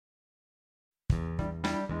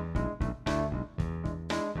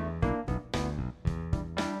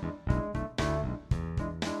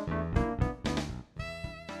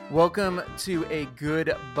Welcome to a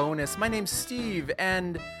good bonus. My name's Steve,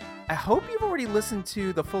 and I hope you've already listened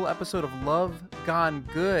to the full episode of Love Gone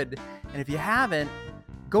Good. And if you haven't,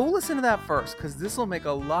 go listen to that first, because this will make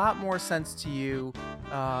a lot more sense to you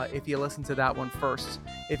if you listen to that one first.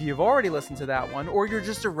 If you've already listened to that one, or you're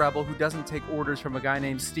just a rebel who doesn't take orders from a guy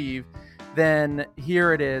named Steve, then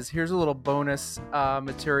here it is. Here's a little bonus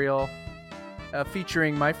material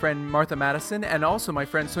featuring my friend Martha Madison and also my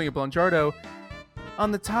friend Sonia Blangiardo on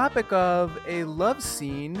the topic of a love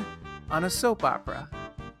scene on a soap opera.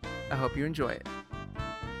 I hope you enjoy it.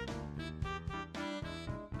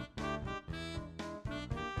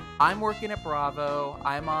 I'm working at Bravo.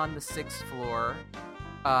 I'm on the 6th floor.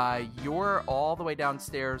 You're all the way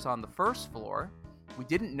downstairs on the 1st floor. We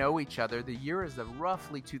didn't know each other. The year is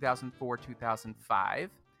roughly 2004, 2005.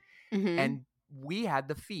 Mm-hmm. And we had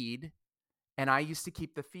the feed. And I used to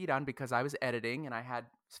keep the feed on because I was editing and I had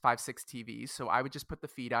 5-6 TVs. So I would just put the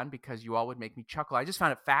feed on because you all would make me chuckle. I just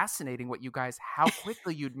found it fascinating how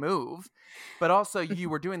quickly you'd move. But also you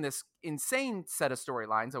were doing this insane set of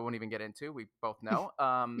storylines I won't even get into. We both know.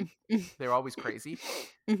 They're always crazy.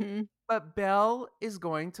 Mm-hmm. But Belle is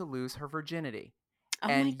going to lose her virginity. Oh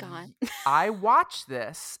my God. I watched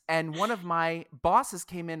this, and one of my bosses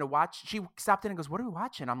came in to watch. She stopped in and goes, "What are we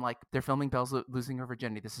watching?" I'm like, "They're filming Belle's losing her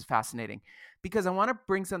virginity. This is fascinating." Because I want to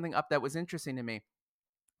bring something up that was interesting to me.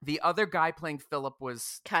 The other guy playing Philip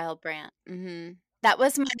was Kyle Brandt. Mm-hmm. That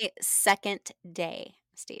was my second day,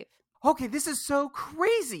 Steve. Okay, this is so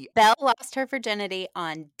crazy. Belle lost her virginity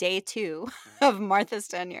on day 2 of Martha's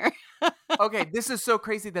tenure. Okay, this is so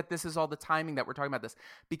crazy that this is all the timing that we're talking about this.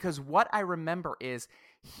 Because what I remember is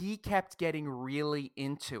he kept getting really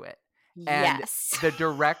into it. And yes. The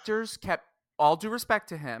directors kept, all due respect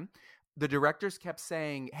to him, the directors kept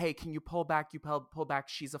saying, "Hey, can you pull back? You pull back.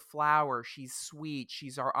 She's a flower. She's sweet.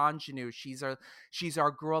 She's our ingenue. She's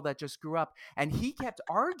our girl that just grew up." And he kept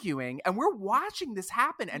arguing, and we're watching this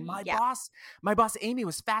happen. And my boss Amy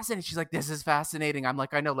was fascinated. She's like, "This is fascinating." I'm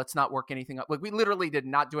like, "I know. Let's not work anything up." Like, we literally did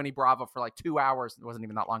not do any Bravo for like 2 hours. It wasn't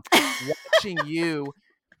even that long. Watching you,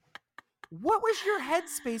 what was your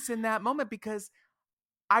headspace in that moment? Because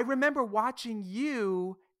I remember watching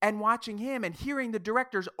you and watching him and hearing the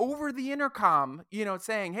directors over the intercom,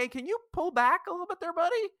 saying, "Hey, can you pull back a little bit there,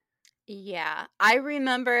 buddy?" Yeah, I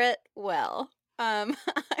remember it well. I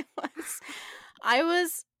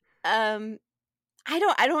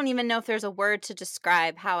don't even know if there's a word to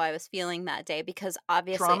describe how I was feeling that day, because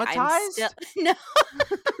obviously traumatized? No.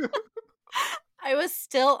 I was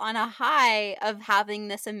still on a high of having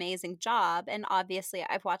this amazing job, and obviously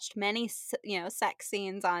I've watched many, sex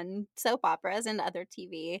scenes on soap operas and other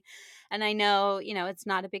TV, and I know, it's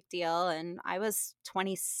not a big deal, and I was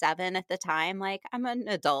 27 at the time. Like, I'm an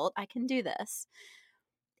adult, I can do this.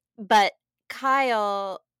 But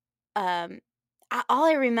Kyle, all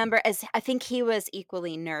I remember is I think he was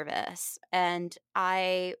equally nervous, and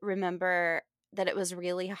I remember that it was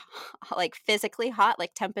really like physically hot,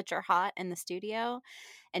 like temperature hot in the studio,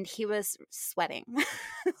 and he was sweating.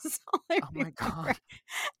 Oh my God.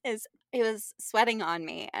 Is he was sweating on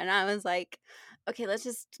me, and I was like, "Okay, let's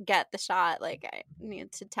just get the shot. Like, I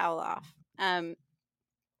need to towel off." I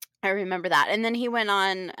remember that, and then he went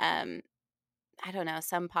on, I don't know,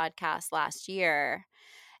 some podcast last year,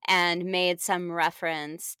 and made some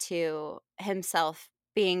reference to himself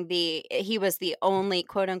being he was the only,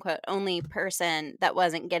 quote unquote, only person that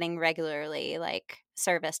wasn't getting regularly like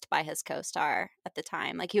serviced by his co-star at the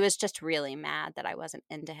time. Like, he was just really mad that I wasn't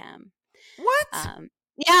into him. What?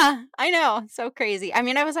 Yeah, I know. So crazy. I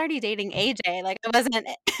mean, I was already dating AJ. Like, I wasn't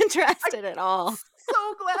interested at all.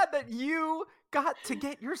 So glad that you got to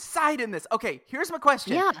get your side in this. Okay, here's my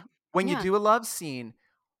question. Yeah. When you do a love scene,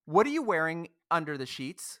 what are you wearing under the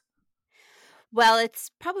sheets? Well, it's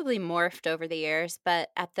probably morphed over the years, but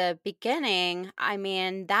at the beginning, I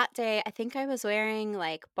mean, that day, I think I was wearing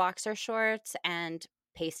like boxer shorts and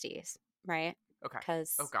pasties, right? Okay.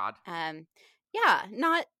 Because, oh God. Yeah,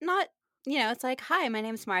 not, it's like, "Hi, my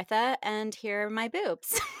name's Martha, and here are my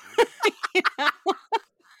boobs."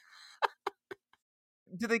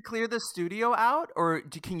 Do they clear the studio out, or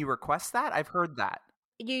can you request that? I've heard that.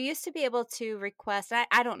 You used to be able to request,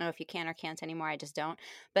 I don't know if you can or can't anymore, I just don't,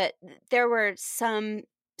 but there were some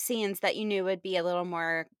scenes that you knew would be a little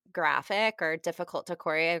more graphic or difficult to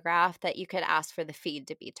choreograph that you could ask for the feed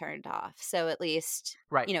to be turned off. So at least,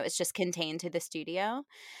 right. It's just contained to the studio.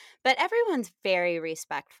 But everyone's very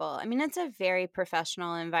respectful. I mean, it's a very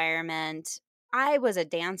professional environment. I was a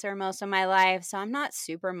dancer most of my life, so I'm not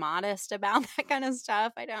super modest about that kind of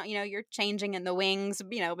stuff. I don't, you're changing in the wings,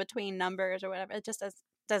 between numbers or whatever. It just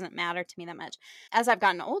doesn't matter to me that much. As I've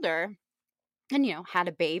gotten older, and had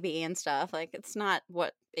a baby and stuff. Like, it's not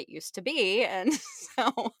what it used to be, and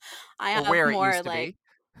so I Or have where it more used to like be.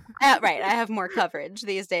 right. I have more coverage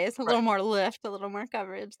these days, a Right. little more lift, a little more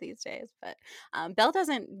coverage these days. But Belle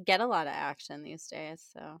doesn't get a lot of action these days,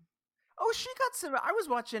 so Oh, she got some. I was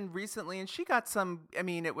watching recently, and she got some. I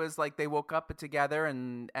mean, it was like they woke up together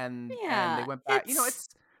and they yeah, went back. it's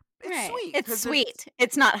It's right. sweet It's because there's. sweet.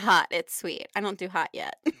 It's not hot. It's sweet. I don't do hot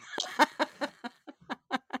yet.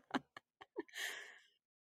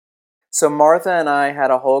 So Martha and I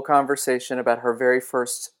had a whole conversation about her very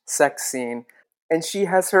first sex scene, and she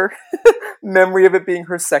has her memory of it being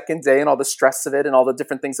her second day and all the stress of it and all the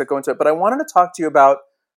different things that go into it. But I wanted to talk to you about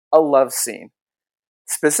a love scene,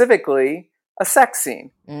 specifically a sex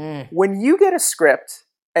scene. When you get a script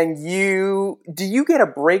and do you get a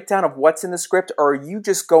breakdown of what's in the script, or are you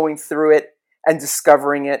just going through it and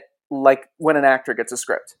discovering it like when an actor gets a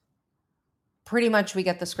script? Pretty much we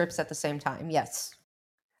get the scripts at the same time, yes.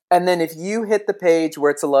 And then if you hit the page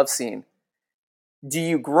where it's a love scene, do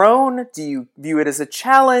you groan? Do you view it as a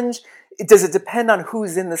challenge? Does it depend on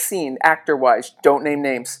who's in the scene, actor-wise? Don't name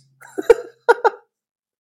names.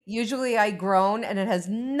 Usually I groan, and it has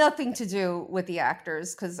nothing to do with the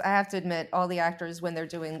actors, because I have to admit, all the actors, when they're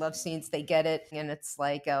doing love scenes, they get it, and it's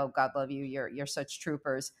like, oh, God love you, you're such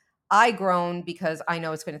troopers. I groan because I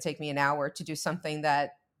know it's going to take me an hour to do something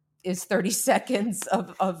that is 30 seconds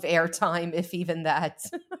of airtime, if even that.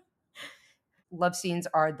 Love scenes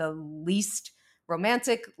are the least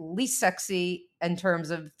romantic, least sexy in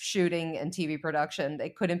terms of shooting and TV production. They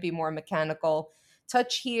couldn't be more mechanical.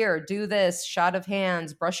 Touch here, do this, shot of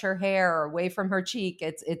hands, brush her hair away from her cheek.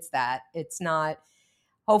 It's that. It's not.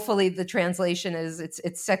 Hopefully the translation is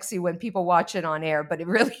it's sexy when people watch it on air, but it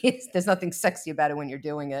really is. There's nothing sexy about it when you're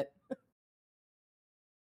doing it.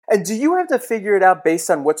 And do you have to figure it out based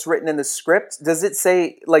on what's written in the script? Does it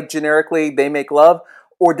say, like, generically, they make love?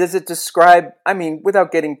 Or does it describe, I mean,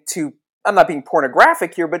 without getting too, I'm not being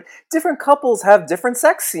pornographic here, but different couples have different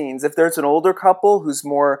sex scenes. If there's an older couple who's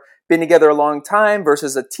more been together a long time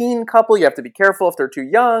versus a teen couple, you have to be careful if they're too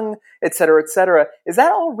young, et cetera, et cetera. Is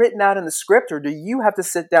that all written out in the script, or do you have to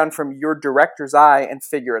sit down from your director's eye and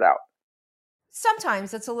figure it out?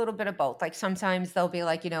 Sometimes it's a little bit of both. Like sometimes they'll be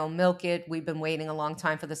like, milk it. We've been waiting a long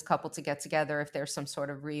time for this couple to get together. If there's some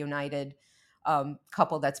sort of reunited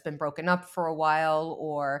couple that's been broken up for a while,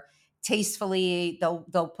 or tastefully,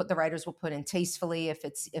 they'll put the writers will put in tastefully if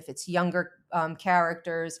it's younger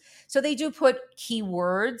characters. So they do put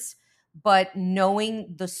keywords, but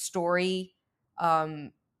knowing the story,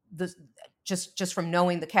 the just from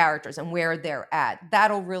knowing the characters and where they're at,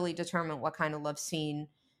 that'll really determine what kind of love scene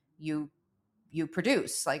you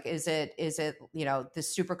produce. Like, is it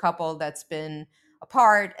this super couple that's been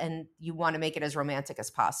apart and you want to make it as romantic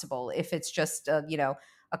as possible? If it's just a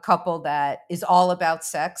couple that is all about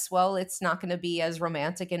sex, well, it's not going to be as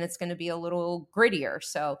romantic, and it's going to be a little grittier.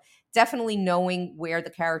 So definitely knowing where the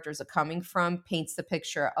characters are coming from paints the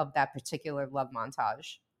picture of that particular love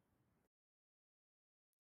montage.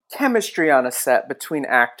 Chemistry on a set between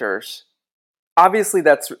actors. Obviously,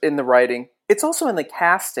 that's in the writing. It's also in the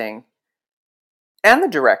casting and the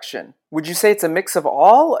direction. Would you say it's a mix of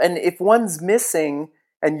all? And if one's missing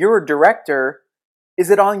and you're a director, is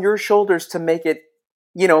it on your shoulders to make it,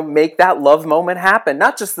 make that love moment happen?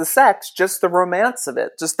 Not just the sex, just the romance of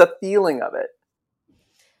it, just the feeling of it.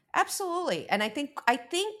 Absolutely. And I think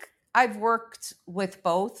I've worked with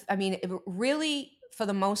both. I mean, really, for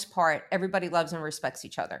the most part, everybody loves and respects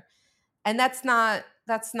each other. And that's not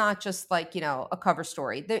just like, a cover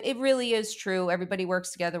story. It really is true. Everybody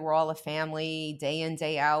works together. We're all a family, day in,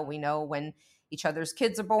 day out. We know when each other's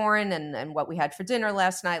kids are born and what we had for dinner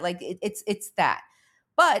last night. Like it's that.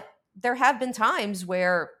 But there have been times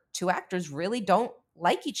where two actors really don't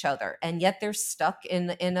like each other, and yet they're stuck in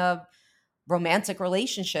a romantic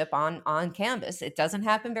relationship on canvas. It doesn't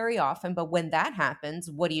happen very often, but when that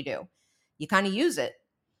happens, what do? You kind of use it.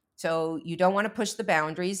 So you don't want to push the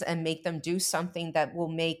boundaries and make them do something that will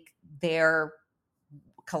make their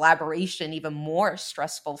collaboration even more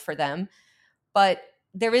stressful for them. But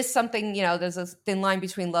there is something, there's a thin line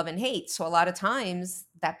between love and hate. So a lot of times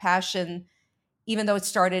that passion, even though it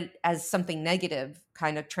started as something negative,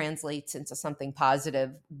 kind of translates into something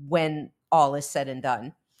positive when all is said and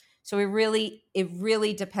done. So it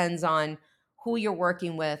really depends on who you're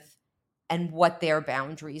working with and what their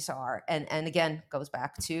boundaries are. And again, goes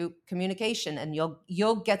back to communication, and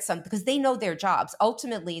you'll get some, because they know their jobs.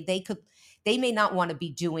 Ultimately, they may not want to be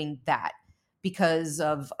doing that because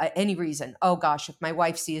of any reason. Oh gosh, if my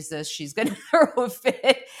wife sees this, she's going to throw a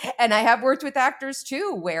fit. And I have worked with actors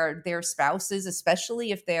too, where their spouses,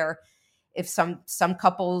 especially if they're if some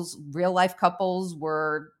couples, real life couples,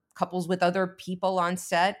 were couples with other people on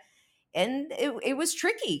set. And it was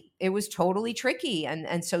tricky. It was totally tricky.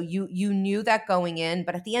 And so you knew that going in,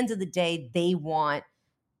 but at the end of the day, they want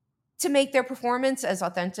to make their performance as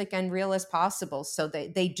authentic and real as possible. So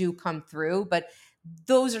they do come through, but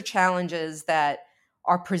those are challenges that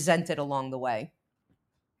are presented along the way.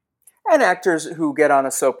 And actors who get on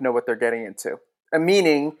a soap know what they're getting into.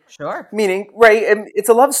 Sure. Meaning, right, and it's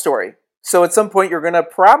a love story. So at some point, you're going to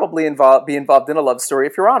probably be involved in a love story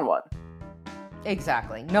if you're on one.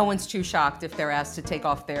 Exactly. No one's too shocked if they're asked to take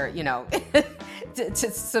off their,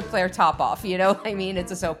 to play their top off. I mean,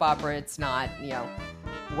 it's a soap opera. It's not,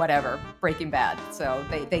 whatever, Breaking Bad. So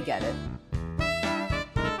they get it.